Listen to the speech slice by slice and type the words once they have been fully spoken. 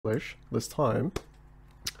English this time.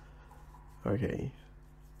 Okay,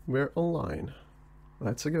 we're online.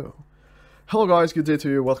 Let's go. Hello guys, good day to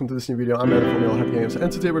you. Welcome to this new video. I'm Adam from Head Games,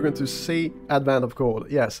 and today we're going to see Advent of Code.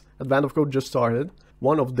 Yes, Advent of Code just started,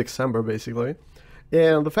 1 of December basically.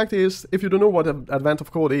 And the fact is, if you don't know what Advent of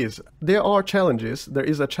Code is, there are challenges. There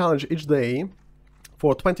is a challenge each day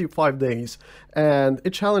for 25 days, and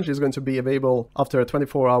each challenge is going to be available after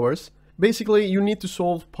 24 hours. Basically, you need to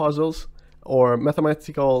solve puzzles or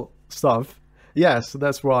mathematical stuff. Yes,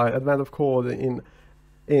 that's right, Advent of Code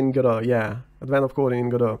in Godot. Yeah, Advent of Code in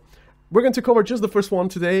Godot. We're going to cover just the first one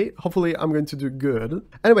today. Hopefully I'm going to do good.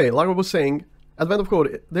 Anyway, like I was saying, Advent of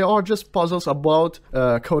Code, they are just puzzles about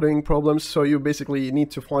coding problems, so you basically need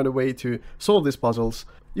to find a way to solve these puzzles.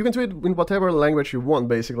 You can do it in whatever language you want,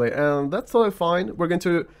 basically, and that's totally fine. We're going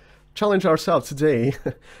to challenge ourselves today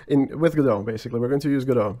with Godot, basically. We're going to use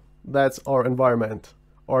Godot. That's our environment,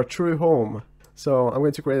 our true home. So I'm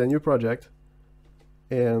going to create a new project,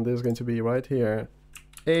 and this is going to be right here,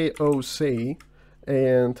 AOC,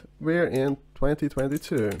 and we're in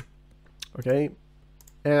 2022. Okay,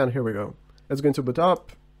 and here we go. It's going to boot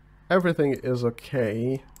up. Everything is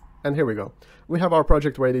okay, and here we go. We have our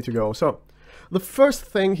project ready to go. So the first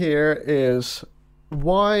thing here is,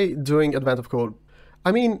 why doing Advent of Code?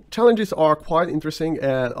 I mean, challenges are quite interesting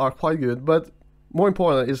and are quite good, but more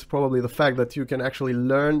important is probably the fact that you can actually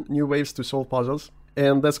learn new ways to solve puzzles,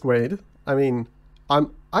 and that's great. I mean,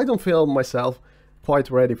 I don't feel myself quite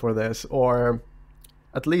ready for this, or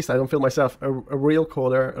at least I don't feel myself a real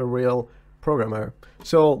coder, a real programmer.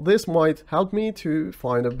 So this might help me to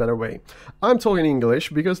find a better way. I'm talking English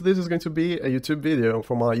because this is going to be a YouTube video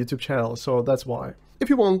for my YouTube channel, so that's why. If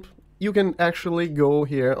you want, you can actually go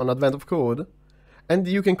here on Advent of Code, and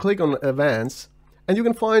you can click on events, and you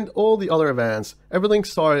can find all the other events. Everything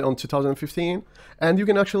started on 2015, and you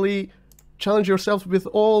can actually challenge yourself with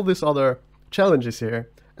all these other challenges here.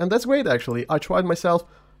 And that's great, actually. I tried myself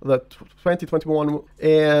the 2021,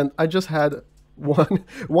 and I just had one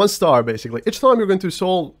star, basically. Each time you're going to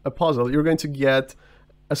solve a puzzle, you're going to get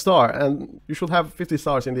a star, and you should have 50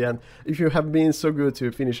 stars in the end if you have been so good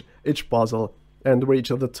to finish each puzzle and reach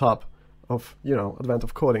the top of, you know, Advent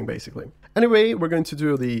of Coding, basically. Anyway, we're going to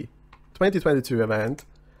do the 2022 event,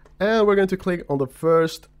 and we're going to click on the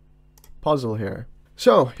first puzzle here.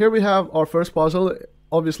 So here we have our first puzzle.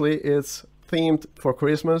 Obviously, it's themed for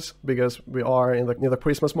Christmas because we are in the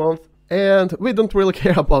Christmas month, and we don't really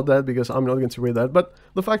care about that because I'm not going to read that. But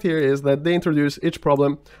the fact here is that they introduce each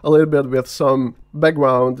problem a little bit with some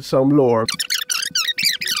background, some lore.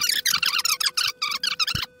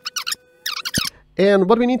 And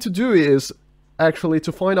what we need to do is actually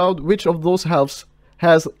to find out which of those helps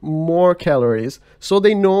has more calories, so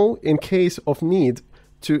they know in case of need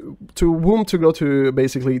to whom to go to,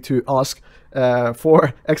 basically to ask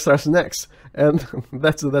for extra snacks. And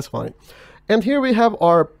that's fine. And here we have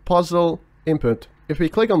our puzzle input. If we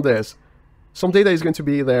click on this, some data is going to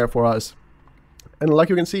be there for us. And like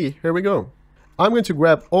you can see, here we go. I'm going to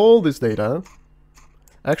grab all this data.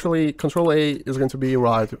 Actually, Control A is going to be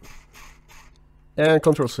right, and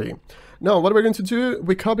Control C. Now, what we're going to do,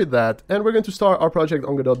 we copied that, and we're going to start our project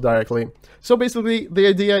on Godot directly. So basically, the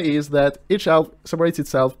idea is that each elf separates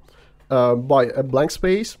itself by a blank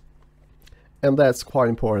space, and that's quite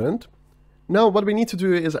important. Now, what we need to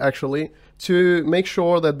do is actually to make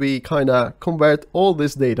sure that we kind of convert all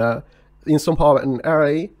this data in somehow an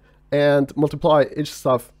array and multiply each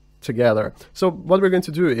stuff together. So what we're going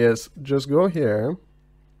to do is just go here.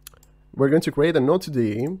 We're going to create a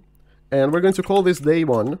node2d, and we're going to call this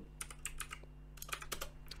day1.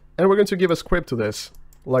 And we're going to give a script to this,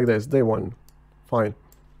 like this, day1. Fine.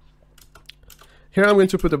 Here I'm going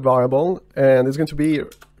to put a variable, and it's going to be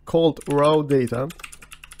called raw data.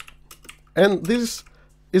 And this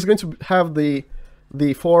is going to have the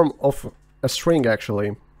form of a string,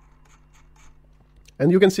 actually.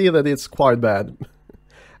 And you can see that it's quite bad.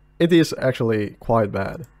 It is actually quite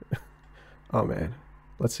bad. Oh man.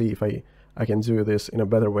 Let's see if I can do this in a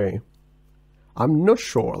better way. I'm not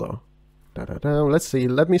sure though. Let's see.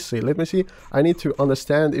 Let me see. I need to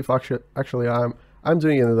understand if actually I'm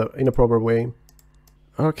doing it in a proper way.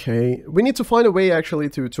 Okay, we need to find a way actually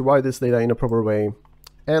to write this data in a proper way,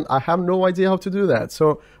 and I have no idea how to do that.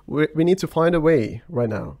 So we need to find a way right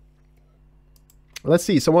now. Let's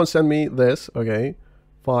see. Someone sent me this. Okay,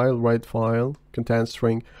 file, write file, content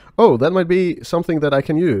string. Oh, that might be something that I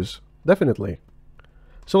can use. Definitely.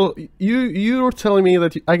 So you're telling me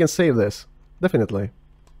that I can save this. Definitely.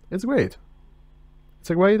 It's great. It's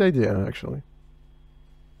a great idea, actually.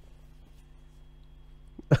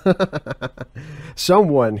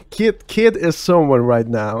 Someone. Kid is someone right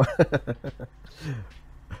now.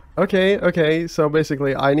 Okay, so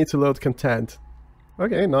basically I need to load content.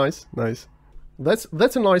 Okay, nice. That's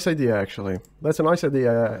a nice idea, actually. That's a nice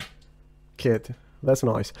idea, kid. That's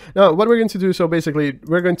nice. Now, what we're going to do, so basically,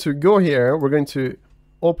 we're going to go here, we're going to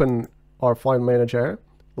open our file manager,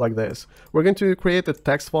 like this. We're going to create a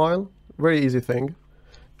text file, very easy thing.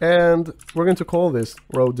 And we're going to call this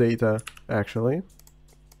raw data, actually.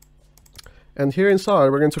 And here inside,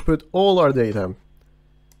 we're going to put all our data.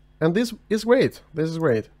 And this is great. This is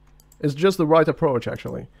great. It's just the right approach,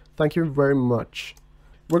 actually. Thank you very much.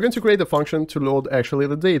 We're going to create a function to load actually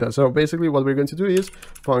the data. So basically what we're going to do is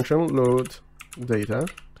function load data,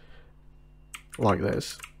 like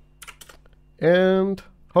this. And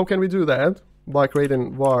how can we do that? By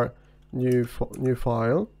creating var new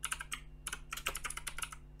file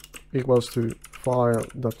equals to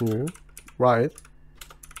file.new, right?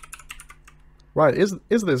 Right, is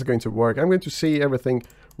this going to work? I'm going to see everything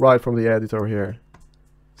right from the editor here,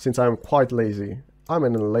 since I'm quite lazy. I'm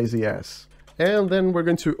in a lazy ass. And then we're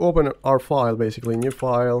going to open our file, basically, new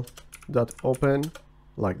file.open,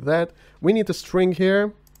 like that. We need a string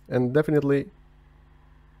here, and definitely,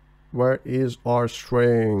 where is our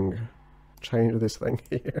string? Change this thing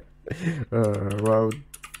here. Raw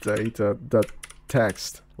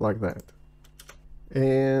data.text, like that.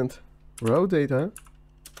 And raw data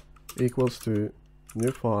equals to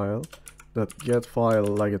new file that get file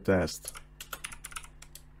like a test.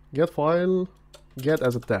 Get file, get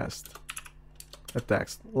as a test. A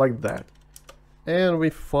text, like that. And we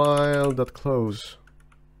file that close.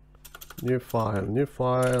 New file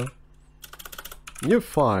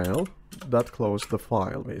that close the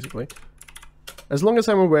file, basically. As long as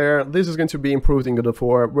I'm aware, this is going to be improved in Godot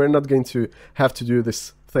 4. We're not going to have to do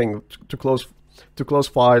this thing to close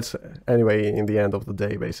files anyway in the end of the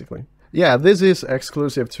day, basically. Yeah, this is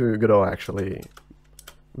exclusive to Godot, actually.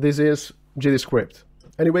 This is gdscript.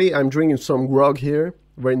 Anyway, I'm drinking some grog here.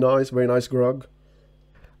 Very nice grog.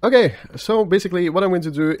 Okay, so basically what I'm going to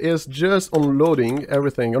do is just unloading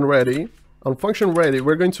everything on ready. On function ready,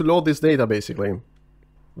 we're going to load this data, basically.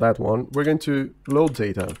 That one. We're going to load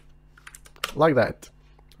data. Like that.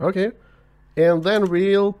 Okay. And then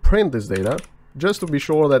we'll print this data, just to be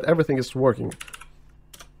sure that everything is working.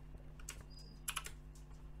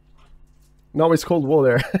 Now it's cold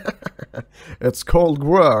water. It's cold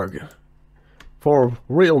grog. For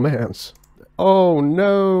real mans. Oh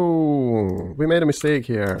no! We made a mistake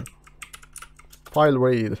here. File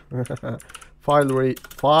read. File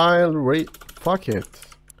read. Fuck it.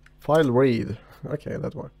 File read. Okay,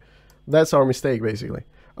 that one. That's our mistake, basically.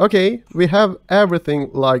 Okay, we have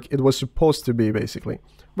everything like it was supposed to be, basically.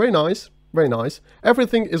 Very nice. Very nice.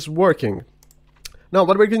 Everything is working. Now,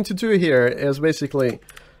 what we're going to do here is basically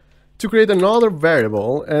to create another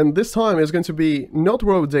variable, and this time it's going to be not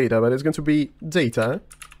raw data, but it's going to be data.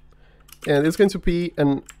 And it's going to be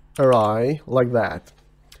an array like that.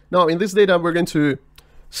 Now in this data we're going to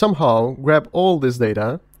somehow grab all this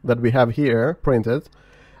data that we have here printed,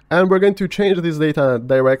 and we're going to change this data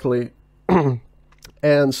directly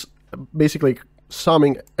and basically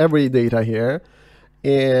summing every data here,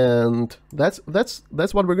 and that's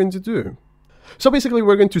what we're going to do. So basically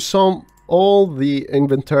we're going to sum all the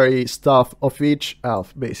inventory stuff of each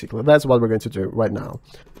elf, basically. That's what we're going to do right now.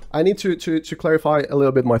 I need to clarify a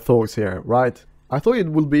little bit my thoughts here, right? I thought it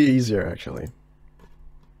would be easier, actually.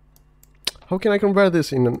 How can I convert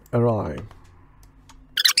this in an array?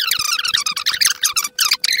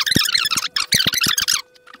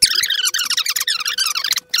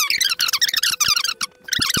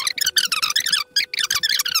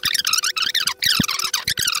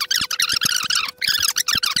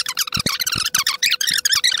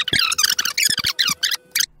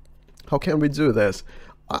 How can we do this?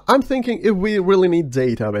 I'm thinking if we really need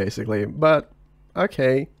data, basically, but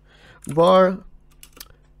okay. Var,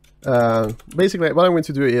 basically what I'm going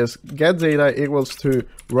to do is get data equals to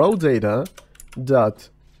raw data dot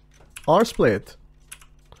rsplit,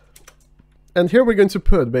 and here we're going to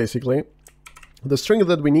put basically the string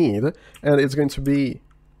that we need, and it's going to be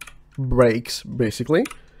breaks, basically,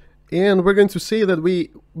 and we're going to say that we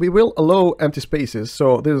will allow empty spaces,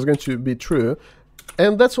 so this is going to be true.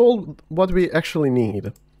 And that's all what we actually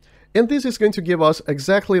need. And this is going to give us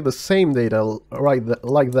exactly the same data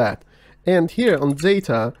like that. And here on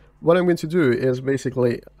data, what I'm going to do is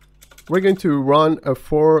basically, we're going to run a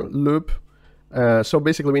for loop. So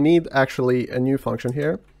basically we need actually a new function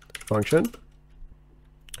here. Function.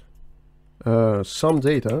 Some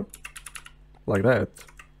data, like that.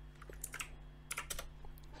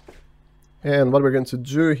 And what we're going to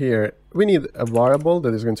do here, we need a variable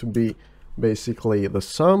that is going to be basically the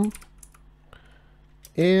sum,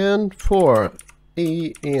 and for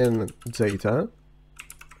E in data,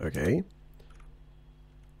 okay,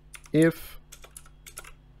 if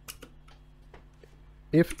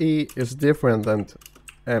E is different than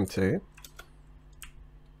empty,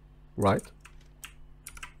 right,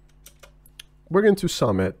 we're going to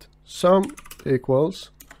sum it. Sum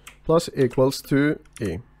equals plus equals to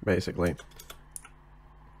E, basically.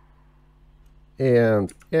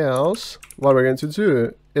 And else, what we're going to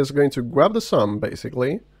do is going to grab the sum,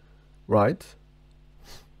 basically, right?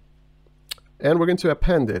 And we're going to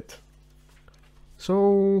append it.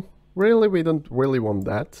 So, really, we don't really want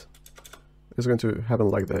that. It's going to happen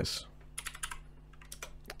like this.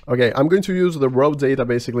 Okay, I'm going to use the raw data,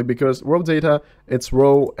 basically, because raw data, it's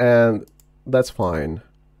raw, and that's fine.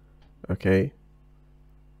 Okay.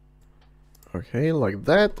 Okay, like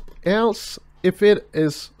that. Else, if it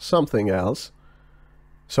is something else,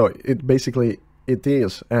 so it basically, it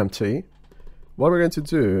is empty, what we're going to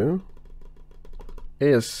do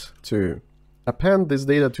is to append this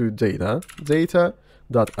data to data.append,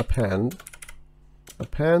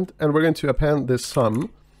 and we're going to append this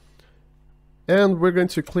sum, and we're going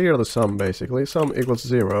to clear the sum, basically. Sum equals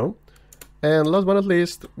 0. And last but not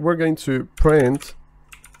least, we're going to print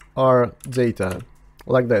our data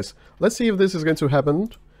like this. Let's see if this is going to happen.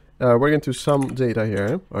 We're going to sum data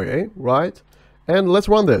here. Okay, right. And let's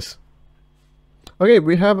run this. Okay,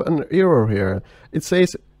 we have an error here. It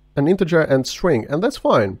says an integer and string, and that's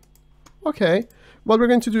fine. Okay, what we're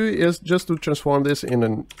going to do is just to transform this in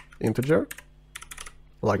an integer,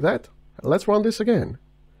 like that. Let's run this again.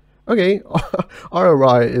 Okay, our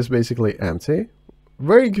array is basically empty.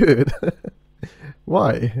 Very good.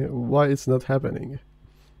 Why? Why it's not happening?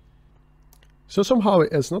 So somehow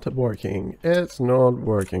it's not working. It's not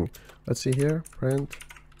working. Let's see here. Print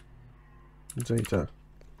data,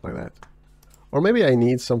 like that. Or maybe I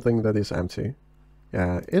need something that is empty.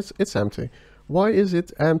 Yeah, it's empty. Why is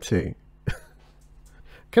it empty?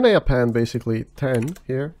 Can I append basically 10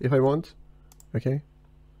 here if I want? Okay.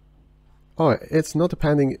 Oh, it's not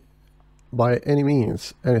appending by any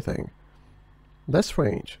means anything. That's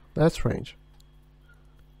strange. That's strange.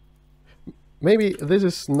 Maybe this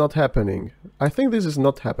is not happening. I think this is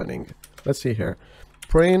not happening. Let's see here.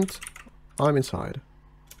 Print, I'm inside.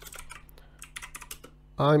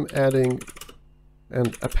 I'm adding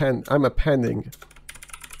and I'm appending.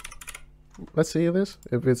 Let's see this,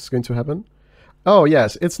 if it's going to happen. Oh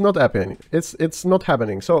yes, it's not happening. It's not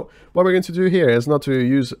happening. So what we're going to do here is not to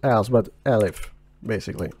use else, but elif,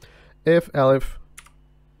 basically. If elif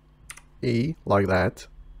E, like that.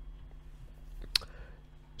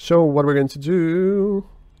 So what we're going to do,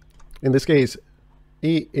 in this case,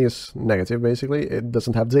 E is negative, basically. It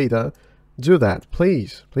doesn't have data. Do that,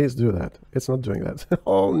 please. Please do that. It's not doing that.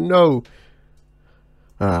 Oh no.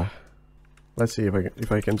 Let's see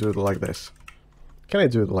if I can do it like this. Can I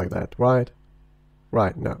do it like that? Right?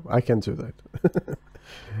 Right. No, I can't do that.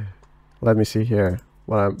 Let me see here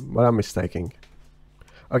what I'm mistaking.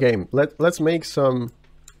 Okay, let's make some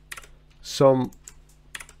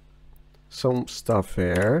stuff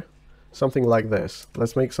here. Something like this.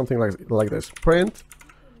 Let's make something like this. Print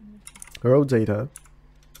raw data.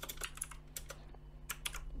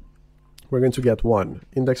 We're going to get 1,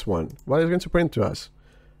 index 1. What is it going to print to us?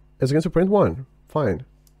 It's going to print 1. Fine.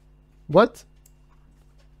 What?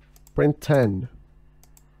 Print 10.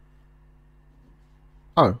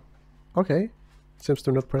 Oh, okay. Seems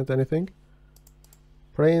to not print anything.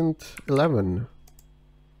 Print 11.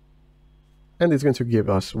 And it's going to give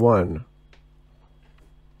us 1.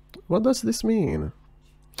 What does this mean?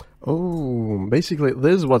 Oh, basically,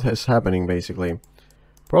 this is what is happening, basically.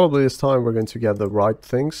 Probably this time we're going to get the right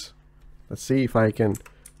things. Let's see if I can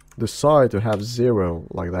decide to have 0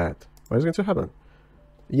 like that. What is going to happen?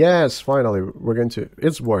 Yes, finally, we're going to...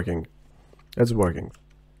 It's working. It's working.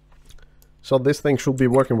 So this thing should be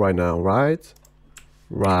working right now, right?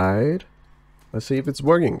 Right. Let's see if it's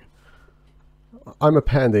working. I'm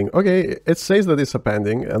appending. Okay, it says that it's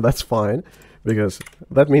appending, and that's fine, because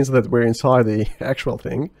that means that we're inside the actual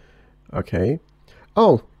thing. Okay.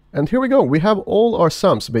 Oh, and here we go. We have all our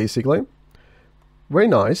sums, basically. Very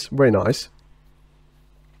nice, very nice.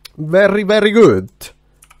 Very, very good.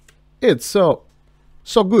 It's so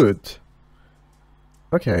good.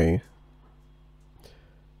 Okay.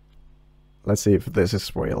 Let's see if this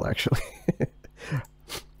is real, actually.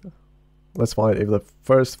 Let's find if the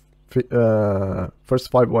first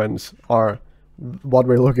 5 ones are what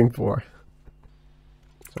we're looking for.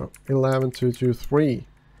 So 11, 2, 2, 3,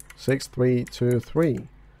 6, 3, 2, 3,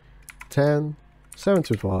 10, 7,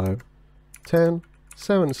 2, 5, 10,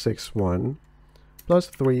 7, 6, 1, plus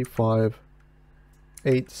 3, 5,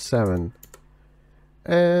 8, 7.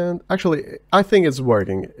 And actually, I think it's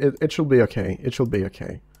working. It should be okay. It should be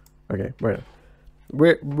okay. Okay,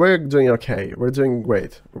 we're doing okay. We're doing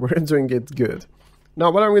great. We're doing it good. Now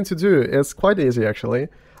what I'm going to do is quite easy actually.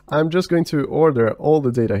 I'm just going to order all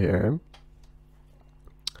the data here.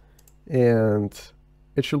 And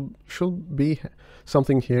it should be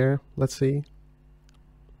something here. Let's see.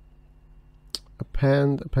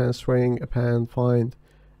 Append string, append, find,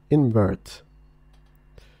 invert.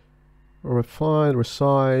 Refine,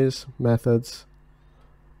 resize, methods.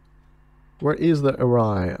 Where is the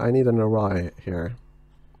array? I need an array here.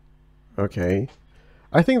 Okay.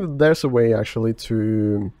 I think that there's a way actually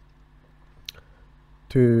to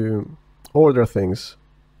order things,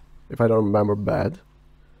 if I don't remember bad.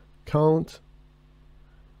 Count.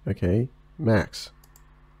 Okay. Max.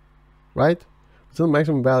 Right? It's the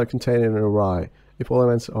maximum value contained in an array. If all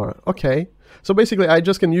elements are... Okay. So basically I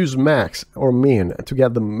just can use max or min to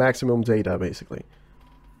get the maximum data basically.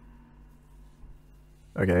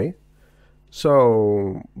 Okay.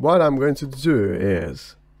 So what I'm going to do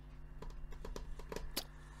is...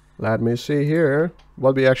 Let me see here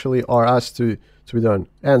what we actually are asked to be done.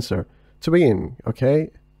 Answer. To begin.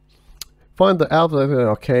 Okay. Find the alpha.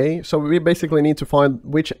 Okay. So we basically need to find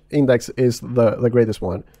which index is the greatest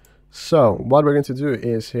one. So what we're going to do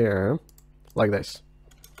is here, like this.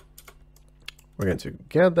 We're going to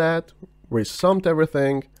get that, resummed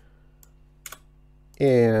everything,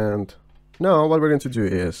 and now what we're going to do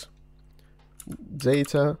is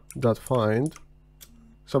data.find.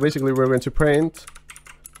 So basically we're going to print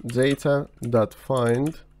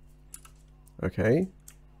data.find. Okay,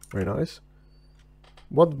 very nice.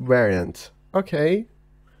 What variant? Okay,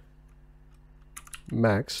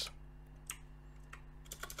 max.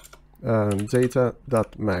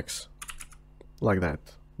 Data.max, like that,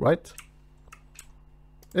 right?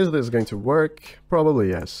 Is this going to work? Probably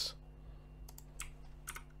yes.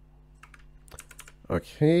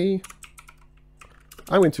 Okay.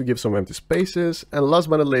 I'm going to give some empty spaces, and last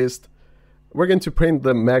but not least, we're going to print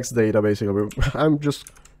the max data basically. I'm just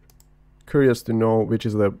curious to know which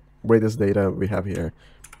is the greatest data we have here.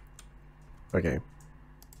 Okay.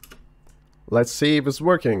 Let's see if it's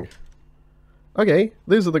working. Okay,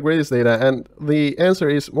 these are the greatest data, and the answer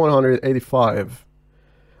is 185.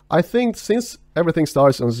 I think since everything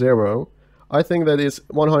starts on 0, I think that is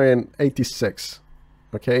 186.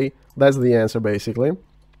 Okay, that's the answer basically.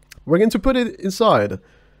 We're going to put it inside.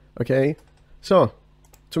 Okay, so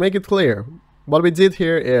to make it clear, what we did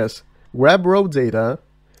here is grab raw data,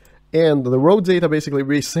 and the raw data basically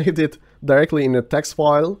we saved it directly in a text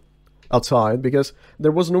file outside, because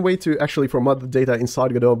there was no way to actually format the data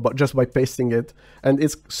inside Godot but just by pasting it, and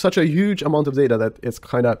it's such a huge amount of data that it's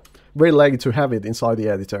kind of very laggy to have it inside the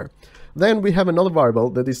editor. Then we have another variable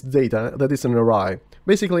that is data, that is an array.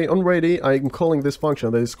 Basically on ready I'm calling this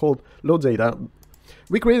function that is called load data.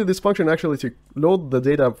 We created this function actually to load the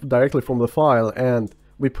data directly from the file, and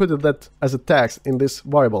we put that as a text in this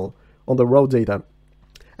variable on the raw data,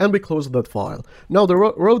 and we closed that file. Now the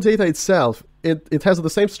raw data itself, it has the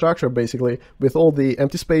same structure basically with all the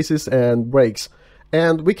empty spaces and breaks,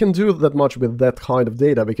 and we can do that much with that kind of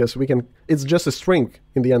data because we can, it's just a string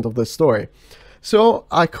in the end of the story. So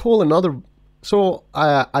I call another, so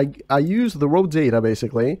I use the raw data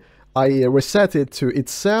basically, I reset it to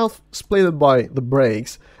itself splitted by the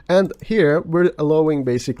breaks, and here we're allowing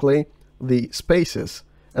basically the spaces,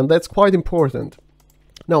 and that's quite important.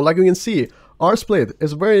 Now like you can see, rsplit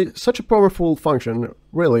is such a powerful function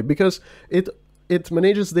really, because it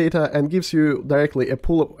manages data and gives you directly a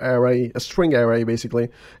pool array, a string array basically,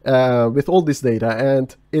 with all this data,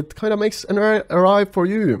 and it kind of makes an array for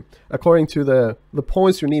you according to the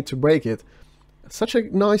points you need to break it. Such a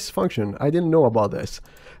nice function. I didn't know about this.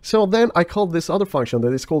 So then I called this other function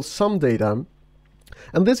that is called sumData,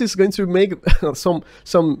 and this is going to make some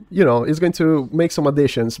you know, is going to make some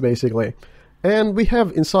additions basically. And we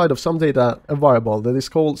have inside of sumData a variable that is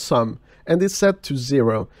called sum, and it's set to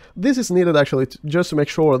 0. This is needed actually just to make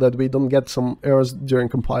sure that we don't get some errors during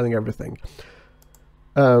compiling everything.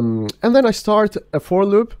 And then I start a for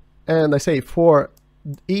loop, and I say for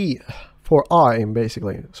I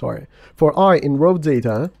basically, sorry, for I in raw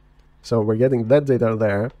data, so we're getting that data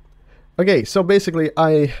there. Okay, so basically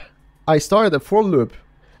I start a for loop,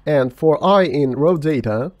 and for I in raw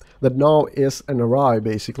data, that now is an array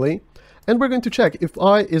basically, and we're going to check if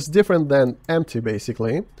I is different than empty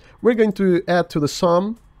basically. We're going to add to the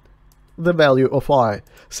sum the value of I.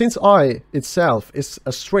 Since I itself is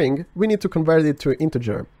a string, we need to convert it to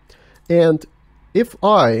integer. And if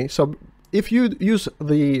if you use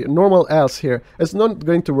the normal else here, it's not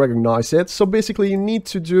going to recognize it. So basically you need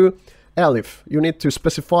to do elif. You need to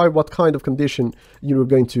specify what kind of condition you're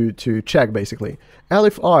going to check, basically.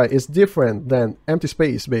 Elif I is different than empty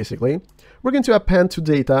space, basically. We're going to append to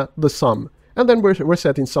data the sum, and then we're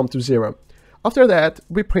setting sum to 0. After that,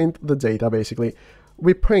 we print the data, basically.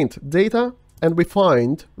 We print data, and we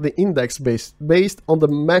find the index based on the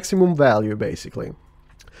maximum value, basically.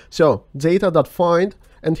 So data.find,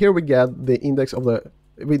 and here we get the index of the,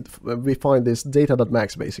 we find this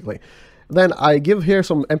data.max, basically. Then I give here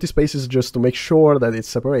some empty spaces just to make sure that it's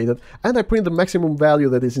separated, and I print the maximum value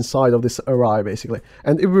that is inside of this array, basically.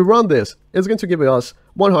 And if we run this, it's going to give us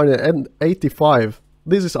 185.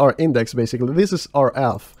 This is our index, basically. This is our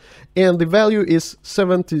elf, and the value is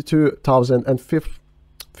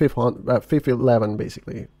 72,511,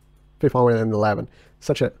 basically. 511.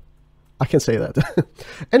 Such a, I can say that.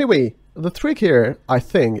 Anyway, the trick here, I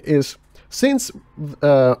think, is since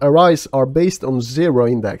arrays are based on 0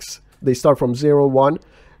 index, they start from 0, 1.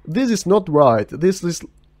 This is not right. This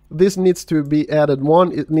needs to be added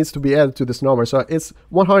 1. It needs to be added to this number. So it's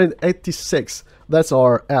 186. That's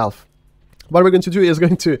our elf. What we're going to do is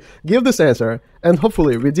going to give this answer, and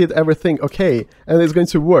hopefully we did everything okay, and it's going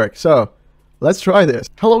to work. So let's try this.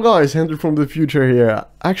 Hello guys, Andrew from the future here.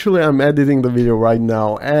 Actually, I'm editing the video right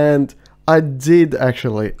now, and I did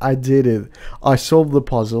it. I solved the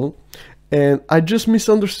puzzle, and I just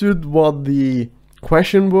misunderstood what the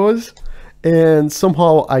question was, and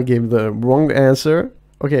somehow I gave the wrong answer.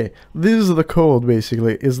 Okay, this is the code,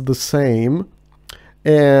 basically is the same,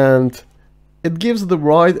 and it gives the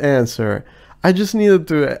right answer. I just needed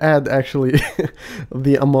to add actually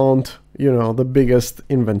the amount, you know, the biggest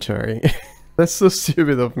inventory. That's so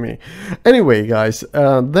stupid of me. Anyway, guys,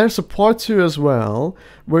 there's a part 2 as well,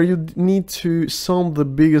 where you need to sum the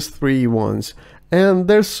biggest 3 ones. And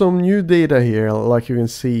there's some new data here, like you can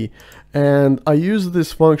see. And I use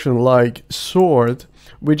this function like sort,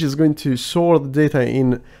 which is going to sort the data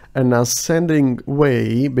in an ascending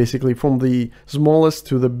way, basically from the smallest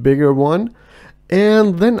to the bigger one.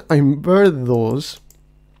 And then I invert those.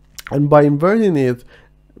 And by inverting it,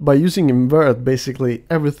 by using invert, basically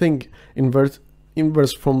everything inverts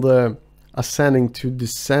from the ascending to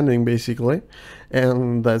descending, basically.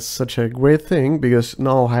 And that's such a great thing, because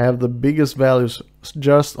now I have the biggest values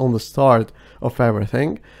just on the start of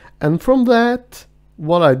everything. And from that,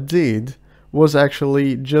 what I did was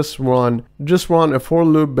actually just run a for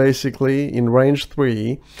loop, basically in range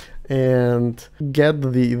 3, and get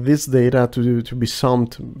this data to be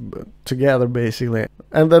summed together, basically.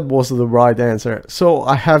 And that was the right answer. So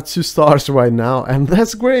I have 2 stars right now, and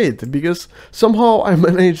that's great, because somehow I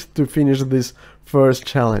managed to finish this first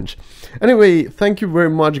challenge. Anyway, thank you very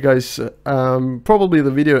much, guys. Probably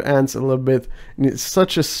the video ends a little bit in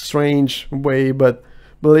such a strange way, but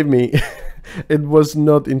believe me, it was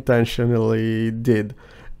not intentionally did.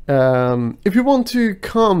 If you want to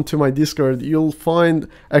come to my Discord, you'll find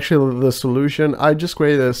actually the solution. I just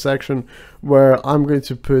created a section where I'm going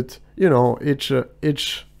to put, you know, each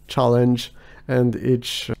challenge and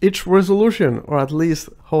each resolution, or at least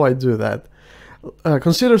how I do that.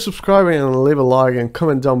 Consider subscribing and leave a like and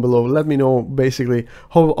comment down below. Let me know basically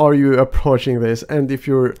how are you approaching this, and if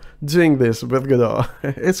you're doing this with Godot.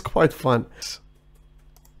 It's quite fun.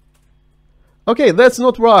 Okay, that's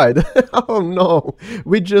not right. Oh no,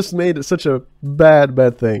 we just made such a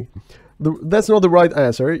bad thing. That's not the right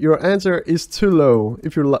answer. Your answer is too low.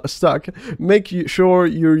 If you're stuck, make sure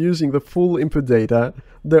you're using the full input data.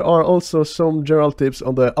 There are also some general tips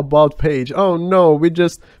on the about page. Oh no, we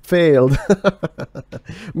just failed.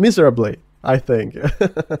 Miserably, I think.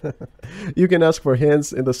 You can ask for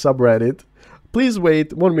hints in the subreddit. Please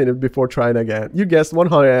wait 1 minute before trying again. You guessed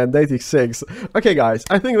 186. Okay guys,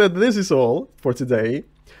 I think that this is all for today.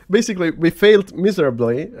 Basically, we failed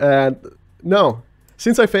miserably, and no,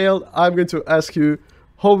 since I failed, I'm going to ask you,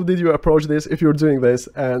 how did you approach this if you're doing this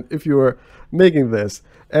and if you're making this?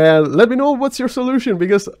 And let me know what's your solution,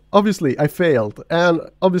 because obviously I failed. And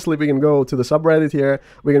obviously we can go to the subreddit here,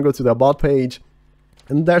 we can go to the about page,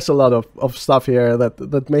 and there's a lot of stuff here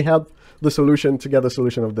that may help the solution to get the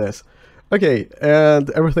solution of this. Okay, and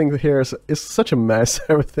everything here is such a mess,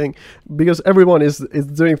 everything, because everyone is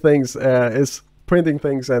doing things, is printing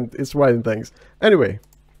things, and is writing things. Anyway,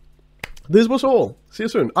 this was all. See you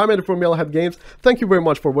soon. I'm Eddie from Games. Thank you very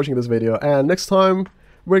much for watching this video, and next time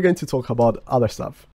we're going to talk about other stuff.